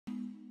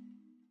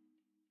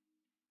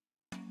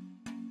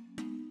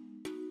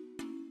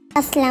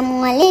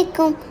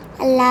Assalamualaikum.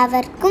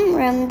 എല്ലാവർക്കും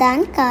റംദാൻ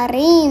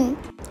കരീം.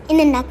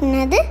 ഇന്ന്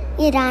ഉണ്ടാക്കുന്നത്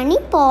ഇറാനി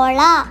പോള.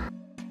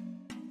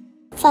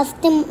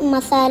 ഫസ്റ്റ്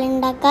മസാല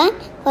ഉണ്ടാക്കാൻ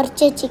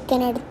കുറച്ച്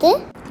ചിക്കൻ എടുത്ത്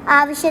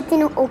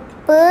ആവശ്യത്തിന്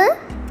ഉപ്പ്,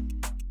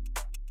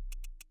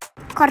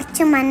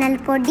 കുറച്ച്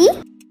മഞ്ഞൾപ്പൊടി,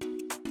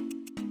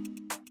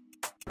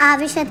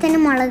 ആവശ്യത്തിന്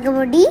മുളക്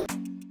പൊടി,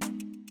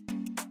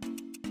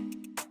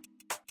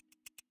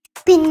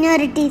 പിന്നെ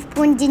 1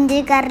 ടീസ്പൂൺ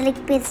ജിഞ്ചർ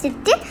ഗാർലിക് പേസ്റ്റ്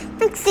ഇട്ട്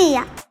മിക്സ്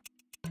ചെയ്യാം.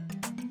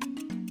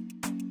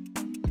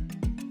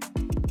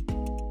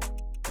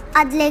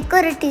 അതിലേക്ക്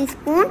 1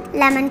 ടീസ്പൂൺ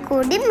ലെമൺ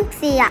കൂടി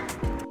മിക്സ് ചെയ്യാം.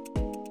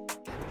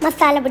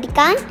 മസാല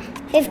പിടിക്കാൻ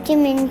 50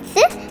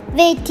 മിനിറ്റ്സ്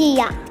വെയിറ്റ്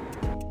ചെയ്യാം.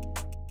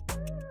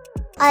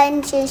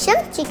 അതിനുശേഷം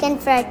ചിക്കൻ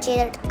ഫ്രൈ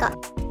ചെയ്തെടുക്കാം.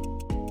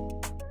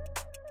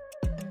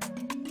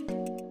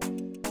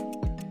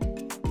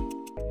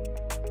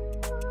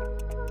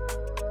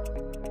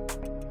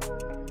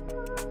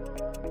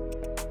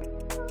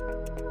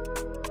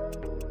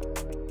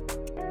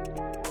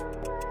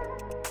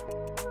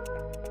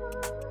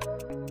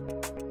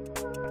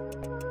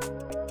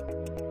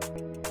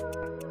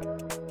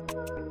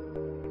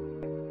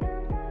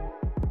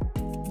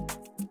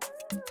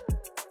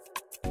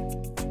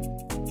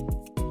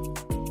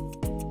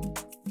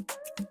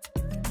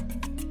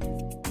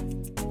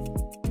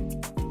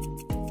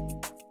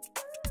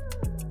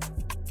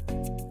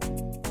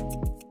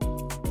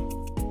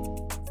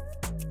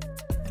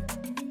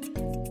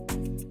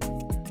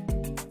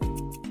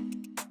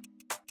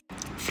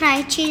 ഫ്രൈ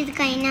ചെയ്ത്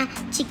കഴിഞ്ഞാൽ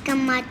ചിക്കൻ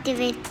മാറ്റി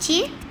വെച്ച്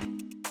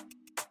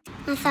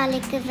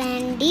മസാലയ്ക്ക്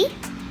വേണ്ടി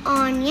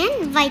ഓണിയൻ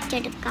വൈറ്റ്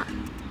എടുക്കാം.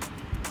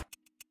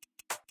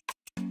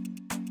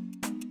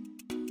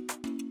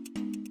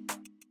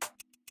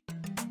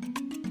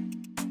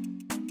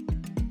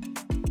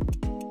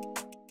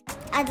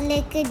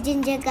 അതിലേക്ക്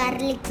ജിഞ്ചർ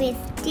ഗാർലിക്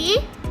പേസ്റ്റ്,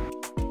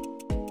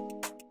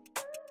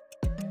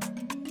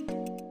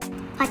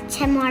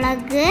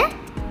 പച്ചമുളക്,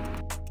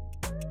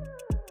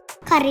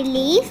 കറി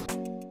ലീഫ്,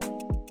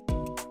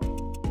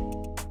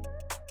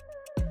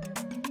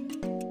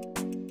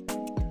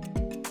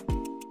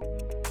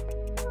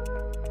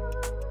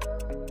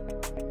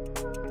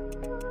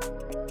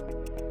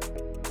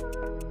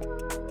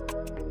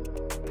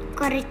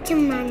 കുറച്ച്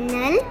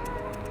മഞ്ഞൾ,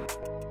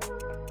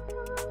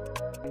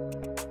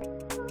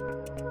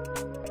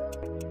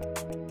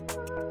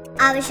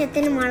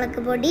 ആവശ്യത്തിന് മുളക്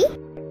പൊടി,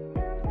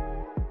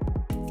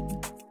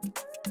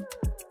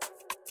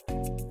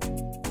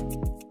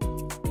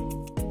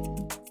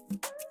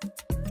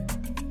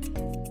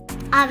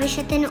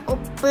 ആവശ്യത്തിന്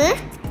ഉപ്പ്,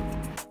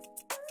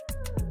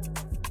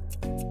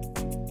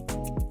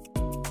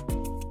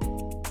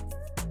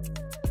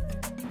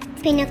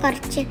 പിന്നെ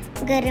കുറച്ച്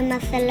ഗരം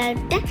മസാല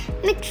ഇട്ട്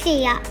മിക്സ്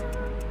ചെയ്യാം.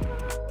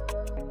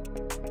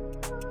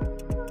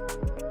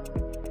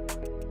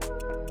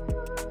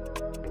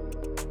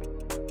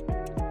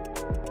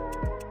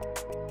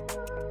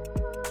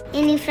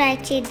 ഇനി ഫ്രൈ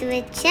ചെയ്ത്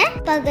വെച്ച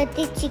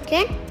പകുതി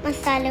ചിക്കൻ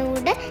മസാല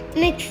കൂടെ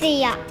മിക്സ്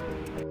ചെയ്യാം.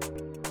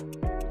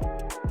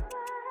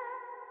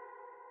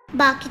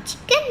 ബാക്കി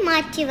ചിക്കൻ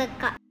മാറ്റി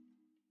വെക്കാം.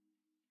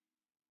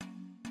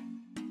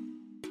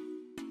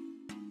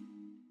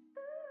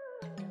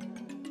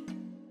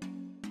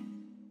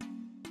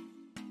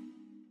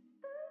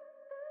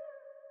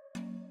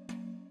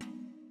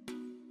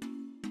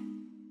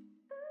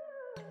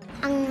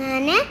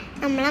 അങ്ങനെ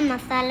നമ്മളെ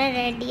മസാല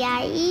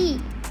റെഡിയായി.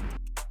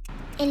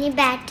 ഇനി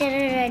ബാറ്റർ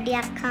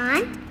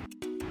റെഡിയാക്കാൻ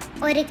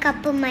 1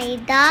 കപ്പ്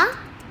മൈദ,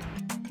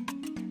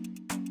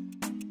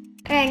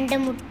 2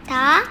 മുട്ട,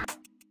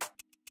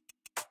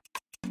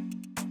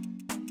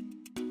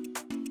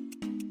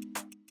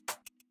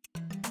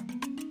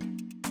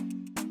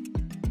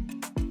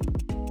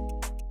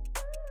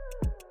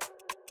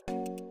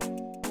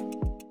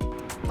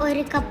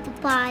 ഒരു കപ്പ്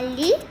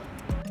പാല്,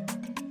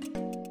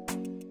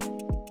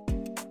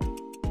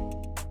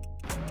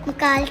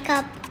 1/4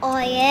 കപ്പ്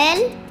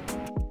ഓയിൽ,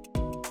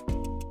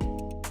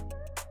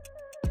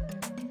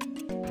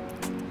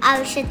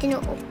 ആവശ്യത്തിന്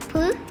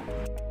ഉപ്പ്,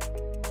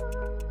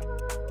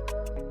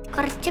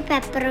 കുറച്ച്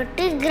പെപ്പർ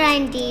ഇട്ട്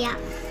ഗ്രൈൻഡ് ചെയ്യാം.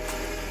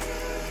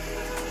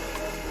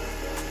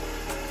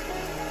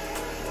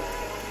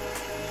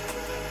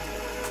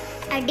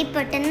 അടി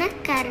പെട്ടെന്ന്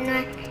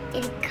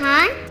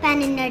കരഞ്ഞിരിക്കാൻ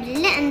പാനിൻ്റെ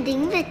അടിയിൽ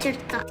എന്തെങ്കിലും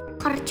വെച്ചെടുക്കാം.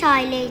 കുറച്ച്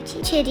ഓയിൽ ഒഴിച്ച്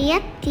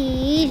ചെറിയ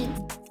തീയിൽ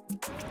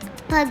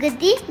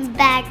പകുതി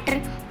ബാറ്റർ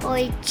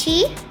ഒഴിച്ച്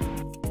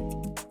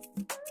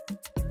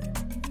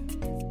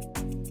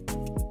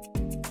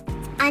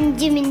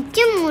അഞ്ച്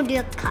മിനിറ്റ് മൂടി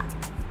വെക്കാം.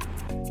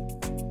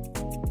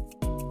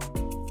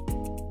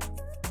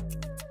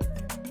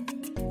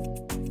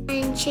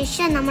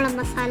 അതിനുശേഷം നമ്മൾ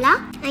മസാല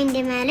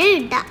അതിൻ്റെ മേലെ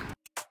ഇടാം.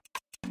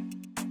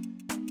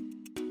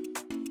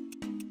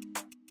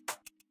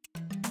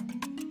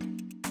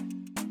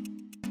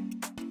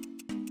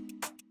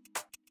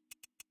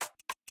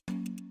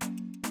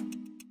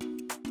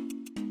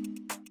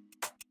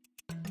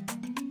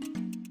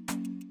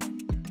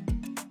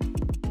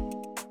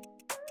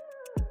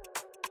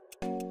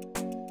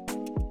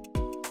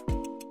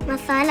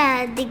 മസാല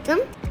അധികം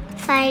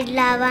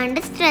സൈഡിലാവാണ്ട്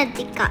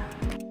ശ്രദ്ധിക്കാം.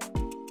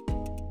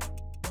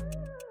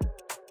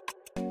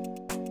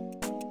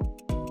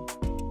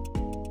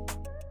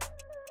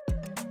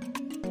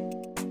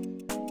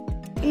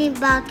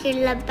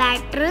 ബാക്കിയുള്ള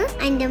ബാറ്റർ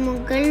അതിൻ്റെ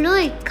മുകളിൽ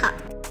ഒഴിക്കാം.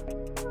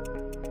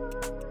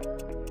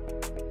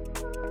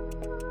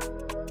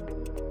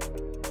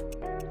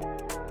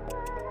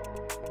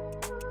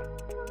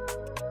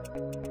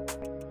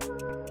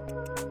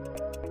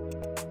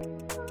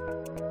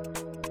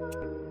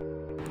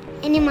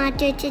 ഇനി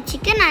മാറ്റി വെച്ച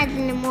ചിക്കൻ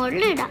അതിന്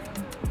മുകളിൽ ഇടാം.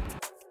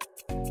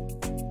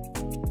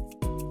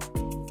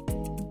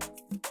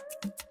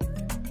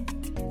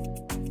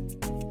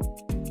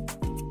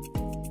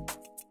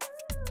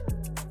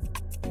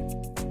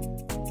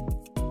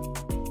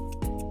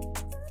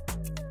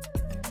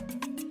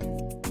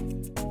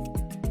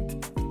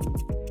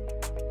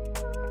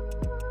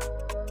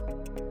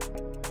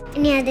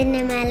 ഇനി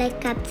അതിൻ്റെ മേലെ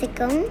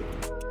കാപ്സിക്കം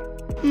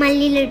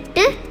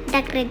മല്ലിയിലിട്ട്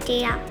ഡെക്കറേറ്റ്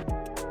ചെയ്യാം.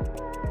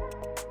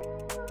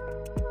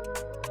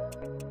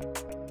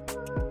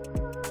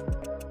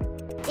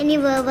 ഇനി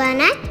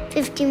വേവാനായി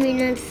 50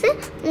 മിനിറ്റ്സ്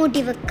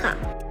മൂടി വെക്കാം.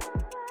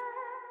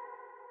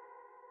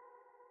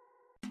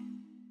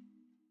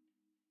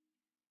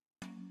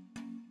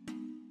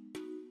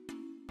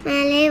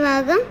 മേലെ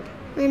ഭാഗം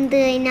വെന്ത്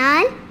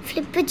കഴിഞ്ഞാൽ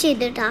ഫ്ലിപ്പ്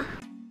ചെയ്തിട്ടാ.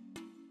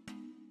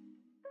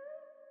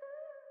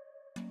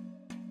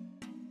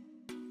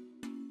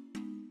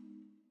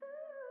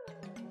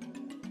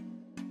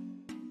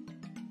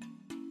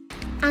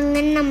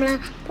 അങ്ങനെ നമ്മൾ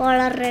പോള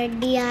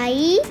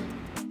റെഡിയായി.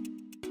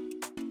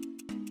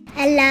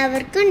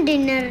 എല്ലാവർക്കും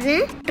ഡിന്നറിന്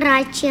ട്രൈ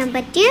ചെയ്യാൻ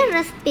പറ്റിയ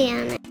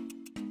റെസിപ്പിയാണ്.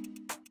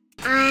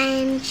 I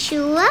am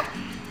sure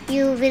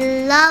you will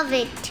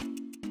love it.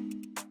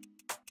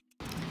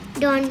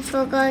 Don't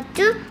forget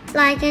to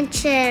like and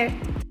share.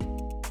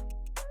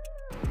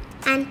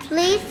 And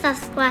please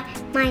subscribe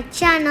my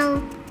channel.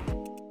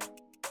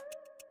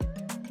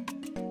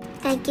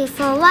 Thank you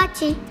for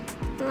watching.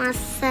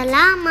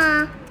 Wassalama.